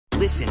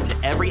Listen to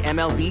every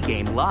MLB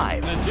game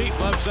live. In the deep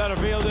left center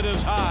field, it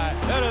is high,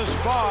 it is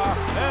far,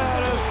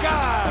 it is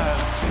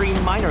gone.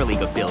 Stream minor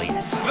league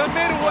affiliates. The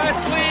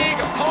Midwest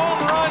League home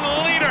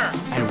run leader.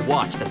 And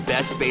watch the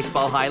best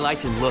baseball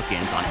highlights and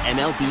look-ins on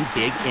MLB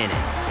Big Inning.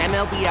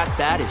 MLB At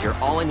Bat is your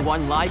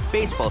all-in-one live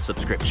baseball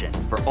subscription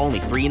for only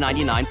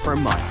 $3.99 per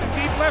month.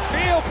 Deep left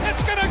field,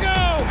 it's gonna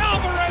go.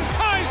 Alvarez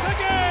ties the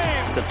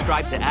game.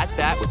 Subscribe to At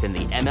Bat within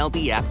the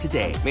MLB app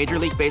today. Major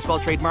League Baseball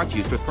trademarks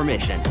used with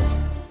permission.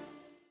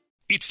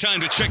 It's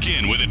time to check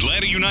in with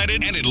Atlanta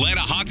United and Atlanta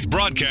Hawks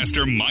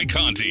broadcaster Mike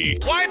Conti.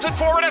 Slides it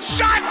forward, a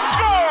shot,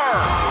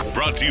 score!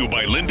 Brought to you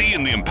by Lindy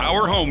and the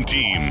Empower Home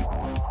Team.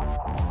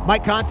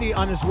 Mike Conti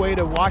on his way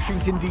to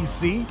Washington,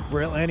 D.C.,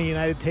 where Atlanta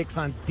United takes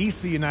on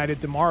D.C. United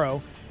tomorrow,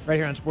 right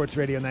here on Sports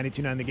Radio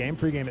 92.9 The Game.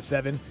 Pregame at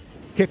 7,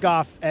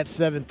 kickoff at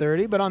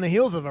 7:30. But on the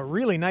heels of a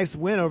really nice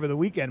win over the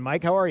weekend,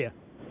 Mike, how are you?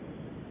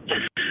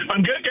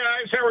 I'm good,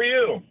 guys. How are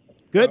you?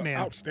 Good, man.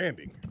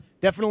 Outstanding.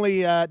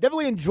 Definitely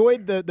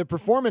enjoyed the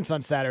performance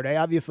on Saturday.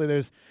 Obviously,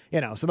 there's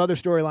some other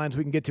storylines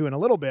we can get to in a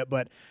little bit,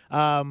 but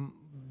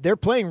they're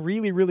playing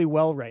really, really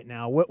well right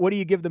now. What do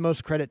you give the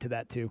most credit to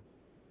that to?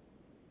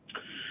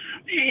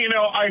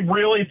 I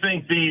really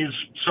think these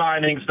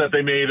signings that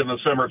they made in the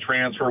summer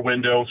transfer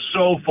window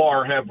so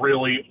far have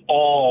really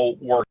all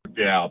worked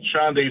out.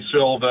 Shande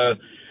Silva,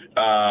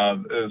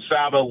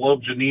 Saba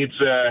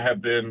Lobjanica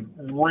have been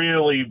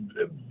really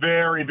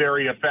very,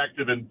 very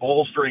effective in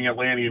bolstering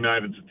Atlanta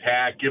United's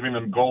attack, giving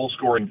them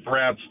goal-scoring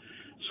threats.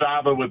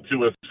 Saba with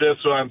 2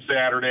 assists on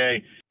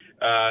Saturday.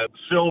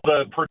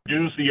 Silva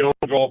produced the own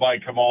goal by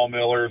Kamal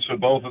Miller, so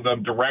both of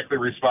them directly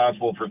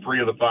responsible for 3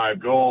 of the 5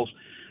 goals.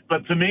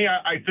 But to me,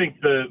 I think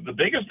the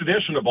biggest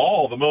addition of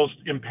all, the most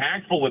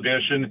impactful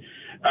addition,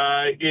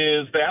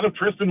 is that of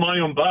Tristan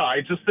Mayumba.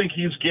 I just think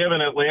he's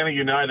given Atlanta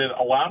United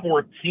a lot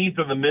more teeth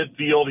in the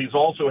midfield. He's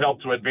also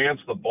helped to advance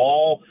the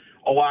ball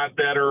a lot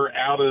better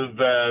out of,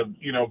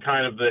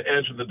 kind of the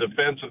edge of the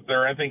defensive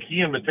there. I think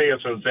he and Mateus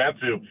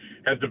Ozatsu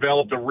have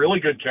developed a really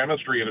good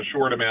chemistry in a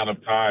short amount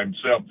of time.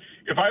 So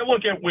if I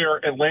look at where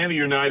Atlanta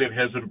United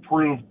has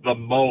improved the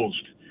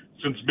most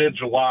since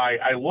mid-July,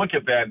 I look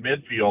at that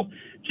midfield.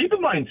 Keep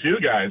in mind, too,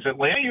 guys,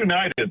 Atlanta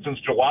United, since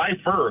July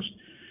 1st,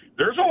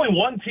 there's only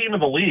one team in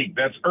the league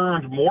that's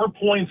earned more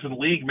points in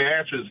league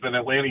matches than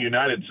Atlanta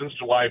United since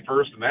July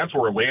 1st, and that's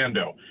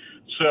Orlando.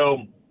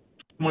 So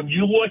when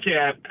you look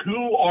at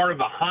who are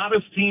the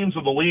hottest teams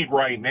of the league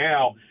right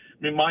now,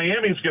 I mean,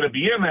 Miami's going to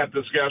be in that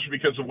discussion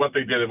because of what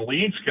they did in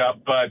Leagues Cup,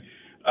 but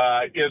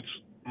it's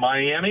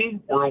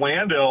Miami,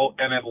 Orlando,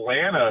 and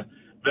Atlanta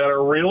that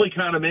are really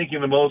kind of making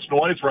the most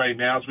noise right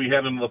now as we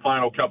head into the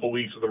final couple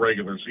weeks of the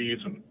regular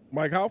season.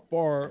 Mike, how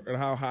far and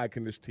how high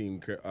can this team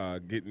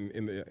get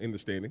in the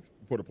standings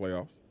for the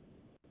playoffs?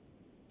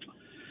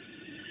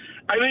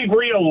 I think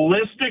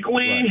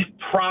realistically,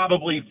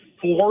 probably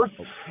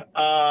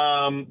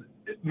 4th.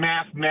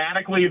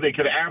 Mathematically, they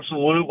could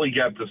absolutely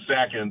get to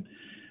 2nd.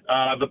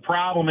 The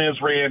problem is,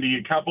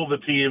 Randy, a couple of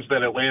the teams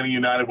that Atlanta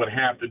United would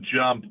have to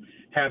jump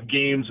have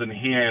games in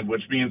hand,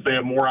 which means they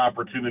have more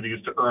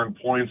opportunities to earn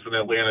points than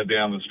Atlanta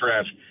down the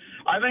stretch.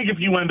 I think if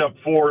you end up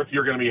 4th,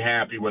 you're going to be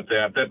happy with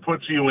that. That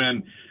puts you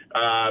in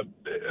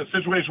a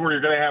situation where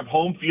you're going to have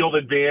home field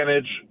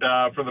advantage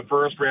for the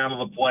first round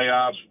of the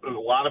playoffs. A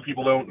lot of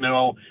people don't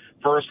know.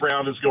 First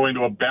round is going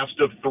to a best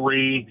of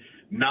 3,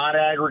 not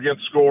aggregate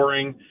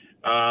scoring.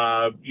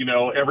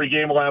 Every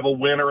game will have a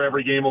winner.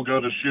 Every game will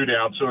go to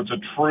shootout. So it's a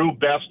true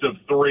best of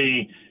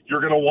 3. You're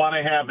going to want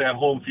to have that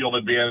home field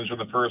advantage in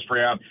the first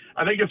round.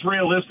 I think it's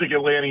realistic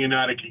Atlanta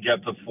United could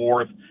get to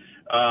 4th.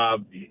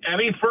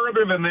 Any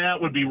further than that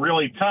would be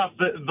really tough.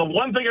 The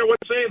one thing I would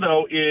say,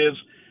 though, is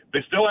they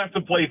still have to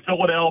play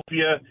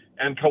Philadelphia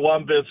and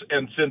Columbus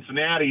and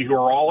Cincinnati, who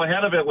are all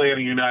ahead of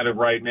Atlanta United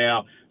right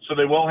now. So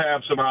they will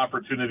have some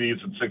opportunities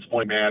in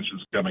 6-point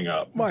matches coming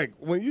up. Mike,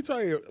 when you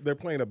tell you they're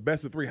playing a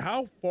best of 3,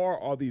 how far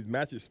are these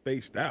matches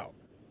spaced out?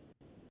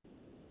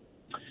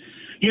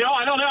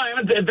 I don't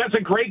know. That's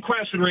a great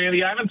question,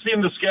 Randy. I haven't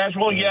seen the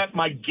schedule yet.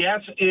 My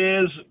guess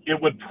is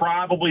it would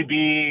probably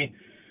be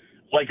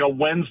like a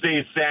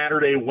Wednesday,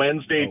 Saturday,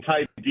 Wednesday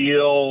type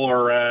deal,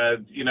 or a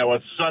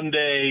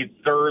Sunday,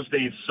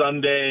 Thursday,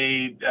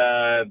 Sunday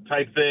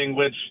type thing,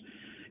 which,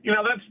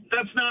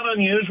 that's not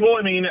unusual.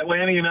 I mean,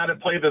 Atlanta United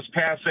played this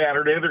past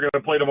Saturday. They're going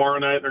to play tomorrow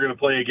night. They're going to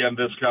play again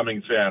this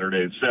coming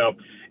Saturday. So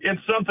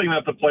it's something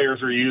that the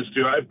players are used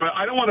to. But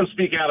I don't want to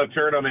speak out of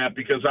turn on that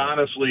because,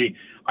 honestly,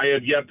 I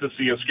have yet to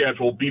see a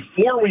schedule.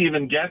 Before we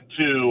even get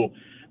to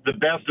the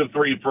best of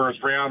 3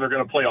 first round, they're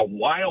going to play a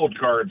wild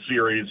card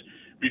series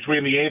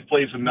between the 8th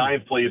place and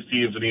 9th place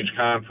teams in each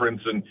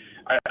conference. And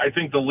I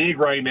think the league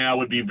right now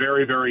would be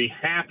very, very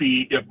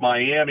happy if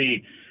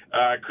Miami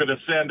could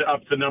ascend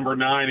up to number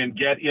 9 and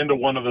get into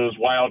one of those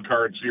wild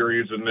card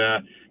series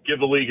and give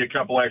the league a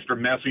couple extra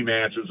Messi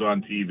matches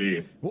on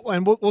TV.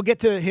 And we'll get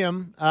to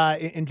him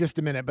in just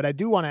a minute, but I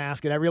do want to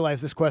ask it. I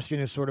realize this question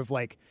is sort of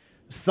like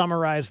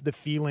summarize the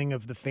feeling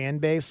of the fan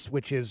base,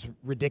 which is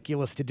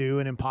ridiculous to do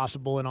and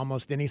impossible in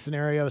almost any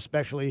scenario,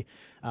 especially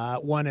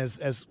one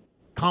as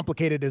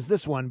complicated as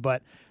this one,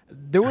 but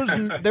there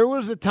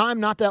was a time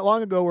not that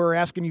long ago where we're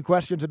asking you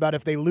questions about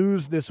if they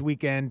lose this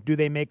weekend, do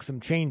they make some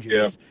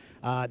changes?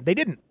 Yeah. They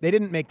didn't. They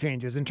didn't make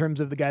changes in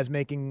terms of the guys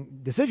making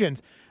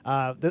decisions.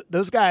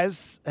 Those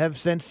guys have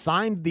since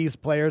signed these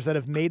players that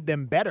have made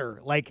them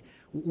better. Like,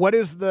 what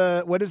is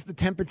the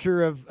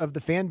temperature of the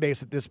fan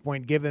base at this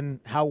point, given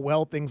how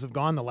well things have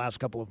gone the last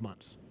couple of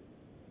months?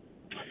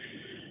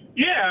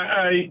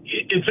 Yeah,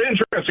 it's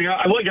interesting.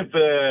 I look at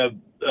the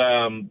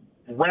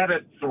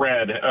Reddit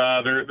thread.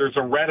 There's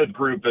a Reddit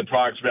group that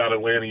talks about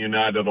Atlanta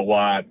United a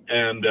lot,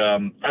 and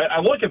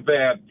I look at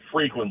that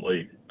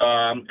frequently.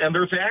 And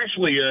there's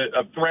actually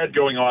a thread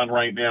going on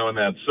right now in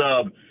that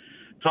sub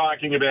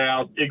talking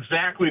about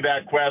exactly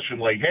that question.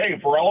 Like, hey,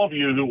 for all of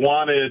you who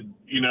wanted,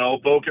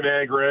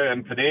 Bocanegra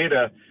and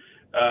Pineda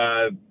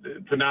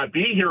to not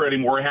be here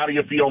anymore, how do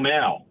you feel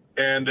now?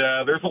 And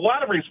there's a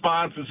lot of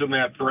responses in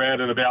that thread,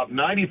 and about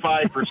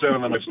 95%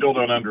 of them I still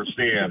don't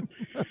understand.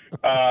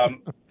 I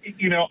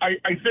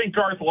think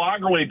Garth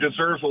Lagerwey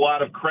deserves a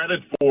lot of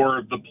credit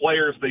for the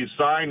players they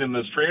signed in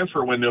this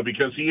transfer window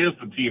because he is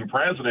the team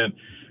president.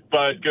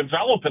 But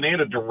Gonzalo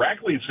Pineda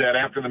directly said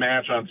after the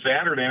match on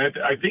Saturday, and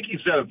I think he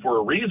said it for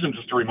a reason,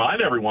 just to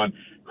remind everyone,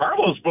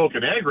 Carlos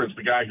Bocanegra is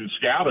the guy who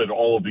scouted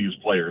all of these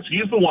players.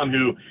 He's the one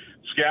who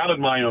scouted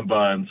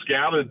Mayumba and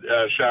scouted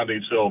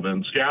Xande Silva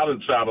and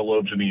scouted Saba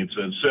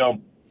Lobjanitsa. So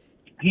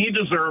he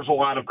deserves a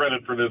lot of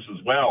credit for this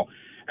as well.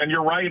 And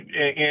you're right,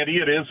 Andy,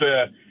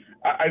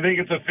 I think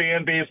it's a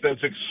fan base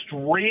that's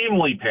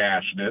extremely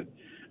passionate.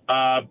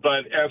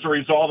 But as a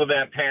result of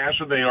that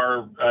passion, they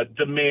are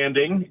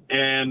demanding.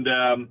 And,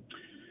 I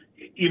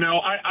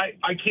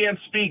can't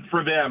speak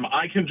for them.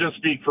 I can just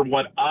speak from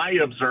what I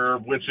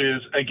observe, which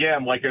is,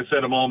 again, like I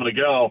said a moment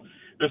ago,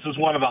 this is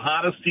one of the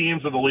hottest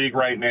teams of the league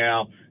right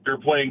now. They're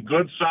playing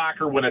good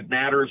soccer when it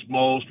matters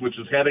most, which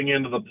is heading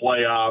into the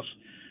playoffs.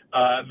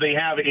 They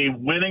have a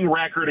winning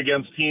record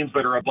against teams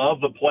that are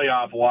above the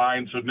playoff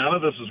line, so none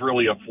of this is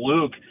really a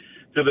fluke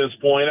to this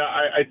point.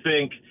 I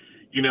think,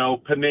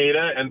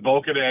 Pineda and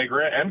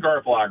Bocanegra and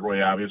Garth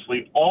Lagerwey,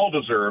 obviously, all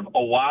deserve a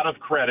lot of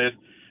credit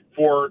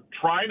for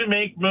trying to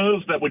make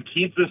moves that would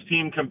keep this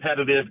team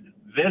competitive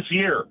this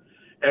year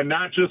and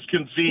not just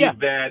concede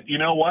that,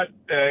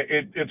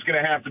 it's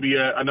going to have to be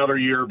another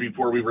year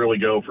before we really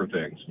go for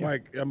things.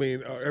 Mike,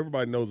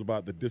 everybody knows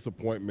about the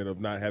disappointment of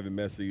not having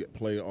Messi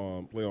play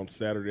on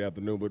Saturday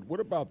afternoon, but what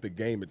about the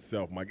game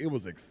itself, Mike? It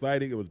was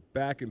exciting. It was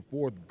back and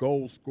forth,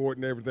 goals scored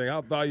and everything.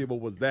 How valuable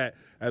was that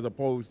as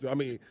opposed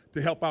to,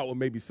 to help out with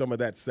maybe some of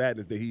that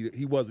sadness that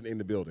he wasn't in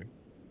the building?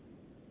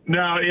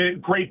 No,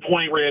 great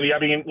point, Randy.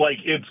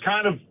 It's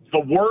kind of the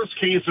worst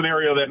case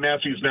scenario that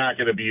Messi's not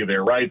going to be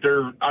there, right?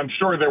 I'm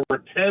sure there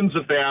were tens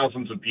of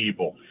thousands of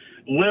people,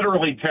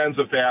 literally tens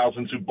of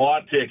thousands, who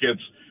bought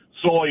tickets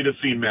solely to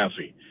see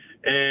Messi.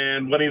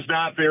 And when he's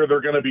not there,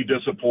 they're going to be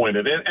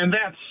disappointed. And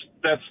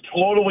that's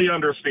totally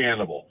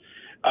understandable.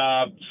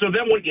 So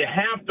then what you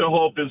have to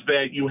hope is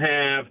that you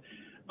have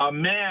a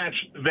match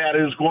that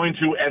is going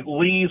to at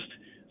least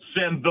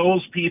send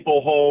those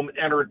people home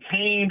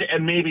entertained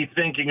and maybe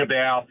thinking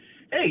about,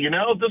 hey,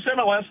 this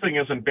MLS thing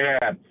isn't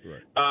bad.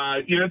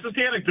 Right. Just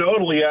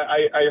anecdotally,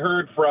 I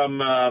heard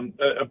from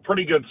a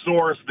pretty good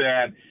source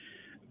that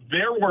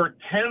there were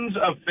tens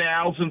of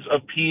thousands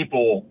of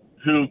people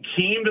who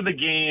came to the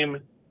game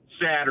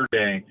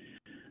Saturday,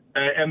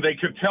 and they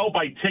could tell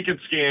by ticket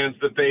scans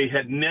that they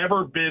had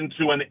never been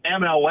to an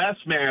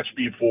MLS match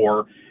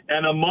before.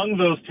 And among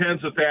those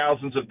tens of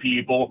thousands of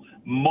people,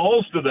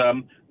 most of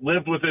them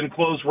lived within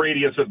close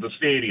radius of the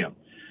stadium.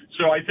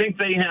 So I think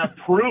they have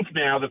proof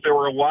now that there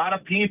were a lot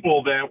of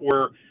people that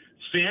were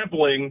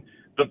sampling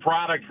the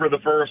product for the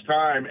first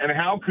time. And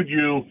how could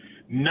you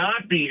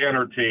not be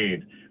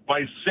entertained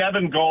by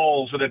 7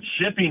 goals in a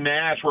chippy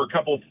match where a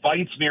couple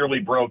fights nearly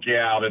broke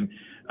out and,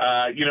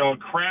 a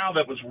crowd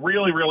that was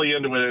really, really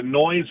into it and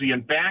noisy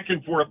and back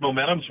and forth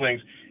momentum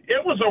swings?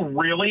 It was a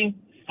really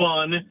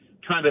fun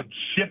kind of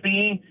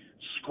chippy,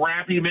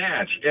 scrappy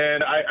match.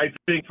 And I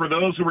think for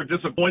those who were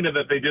disappointed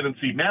that they didn't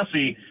see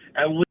Messi,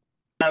 at least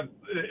have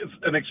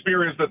an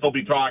experience that they'll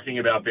be talking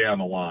about down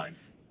the line.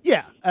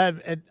 Yeah,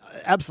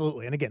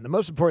 absolutely. And again, the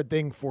most important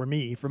thing for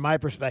me, from my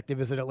perspective,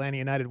 is that Atlanta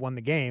United won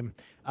the game.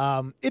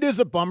 It is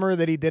a bummer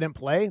that he didn't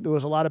play. There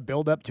was a lot of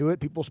build-up to it.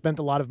 People spent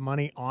a lot of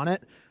money on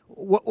it.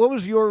 What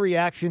was your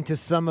reaction to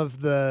some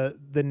of the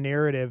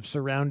narrative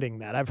surrounding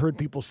that? I've heard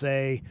people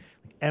say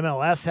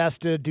MLS has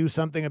to do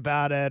something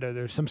about it, or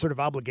there's some sort of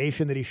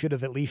obligation that he should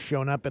have at least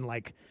shown up and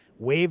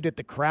waved at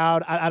the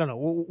crowd. I don't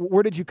know.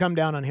 Where did you come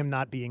down on him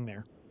not being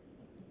there?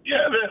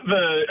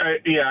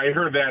 Yeah, I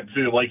heard that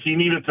too. He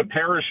needed to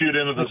parachute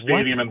into the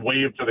stadium and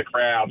wave to the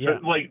crowd. Yeah.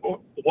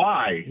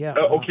 Why? Yeah,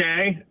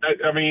 okay.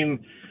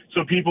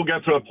 So people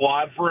get to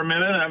applaud for a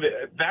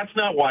minute. That's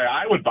not why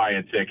I would buy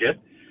a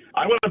ticket.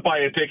 I wouldn't buy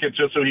a ticket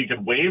just so he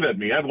could wave at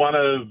me. I'd want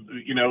to,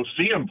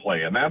 see him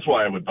play, and that's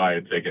why I would buy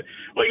a ticket.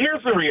 Well,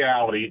 here's the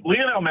reality.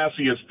 Lionel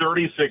Messi is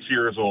 36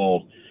 years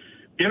old.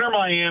 Inter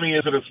Miami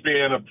is in a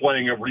span of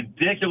playing a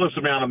ridiculous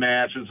amount of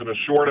matches in a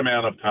short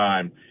amount of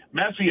time.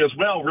 Messi as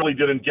well really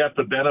didn't get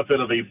the benefit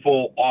of a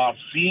full off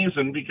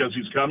season because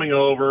he's coming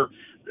over,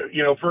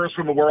 first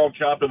from the World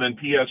Cup and then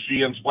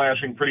PSG and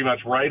splashing pretty much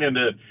right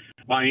into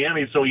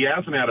Miami, so he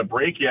hasn't had a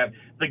break yet.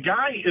 The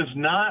guy is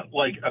not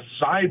like a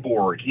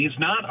cyborg. He's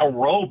not a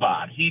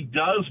robot. He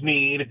does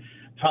need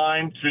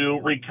time to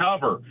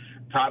recover.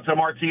 Tata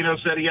Martino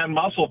said he had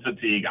muscle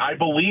fatigue. I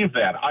believe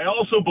that. I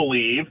also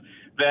believe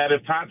that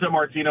if Tata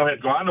Martino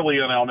had gone to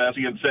Lionel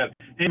Messi and said,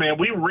 hey, man,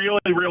 we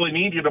really, really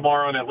need you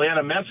tomorrow in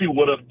Atlanta, Messi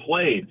would have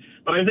played.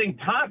 But I think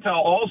Tata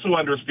also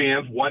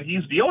understands what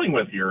he's dealing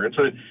with here. It's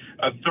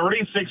a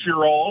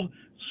 36-year-old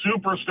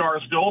superstar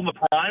still in the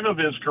prime of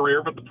his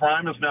career, but the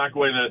prime is not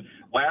going to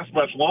last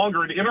much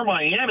longer. And Inter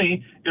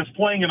Miami is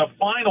playing in a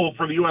final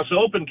for the U.S.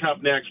 Open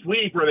Cup next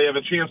week where they have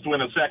a chance to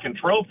win a second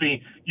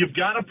trophy. You've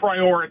got to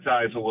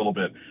prioritize a little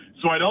bit.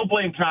 So I don't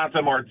blame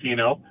Tata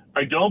Martino.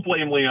 I don't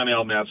blame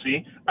Lionel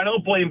Messi. I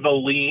don't blame the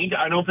league.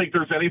 I don't think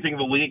there's anything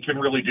the league can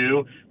really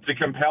do to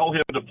compel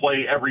him to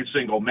play every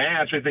single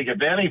match. I think, if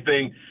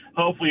anything,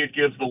 hopefully it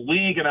gives the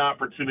league an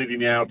opportunity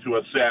now to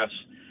assess,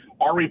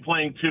 are we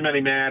playing too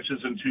many matches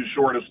in too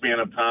short a span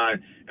of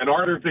time? And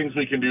are there things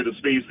we can do to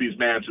space these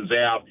matches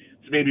out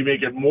to maybe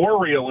make it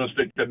more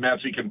realistic that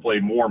Messi can play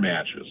more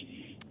matches?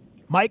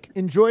 Mike,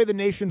 enjoy the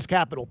nation's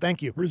capital.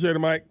 Thank you. Appreciate it,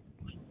 Mike.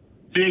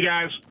 See you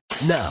guys.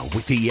 Now,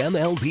 with the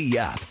MLB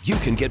app, you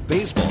can get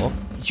baseball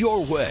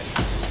your way.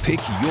 Pick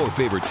your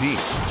favorite team,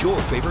 your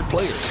favorite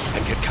players,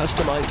 and get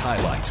customized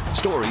highlights,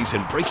 stories,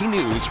 and breaking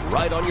news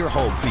right on your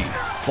home feed.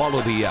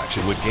 Follow the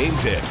action with Game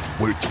Day,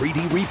 where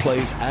 3D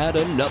replays add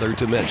another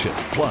dimension.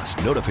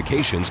 Plus,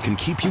 notifications can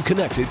keep you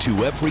connected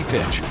to every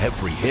pitch,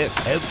 every hit,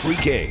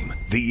 every game.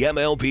 The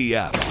MLB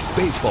app.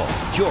 Baseball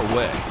your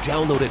way.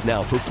 Download it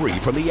now for free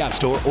from the App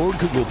Store or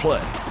Google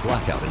Play.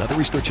 Blackout and other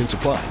restrictions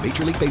apply.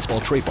 Major League Baseball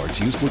trademarks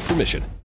used with permission.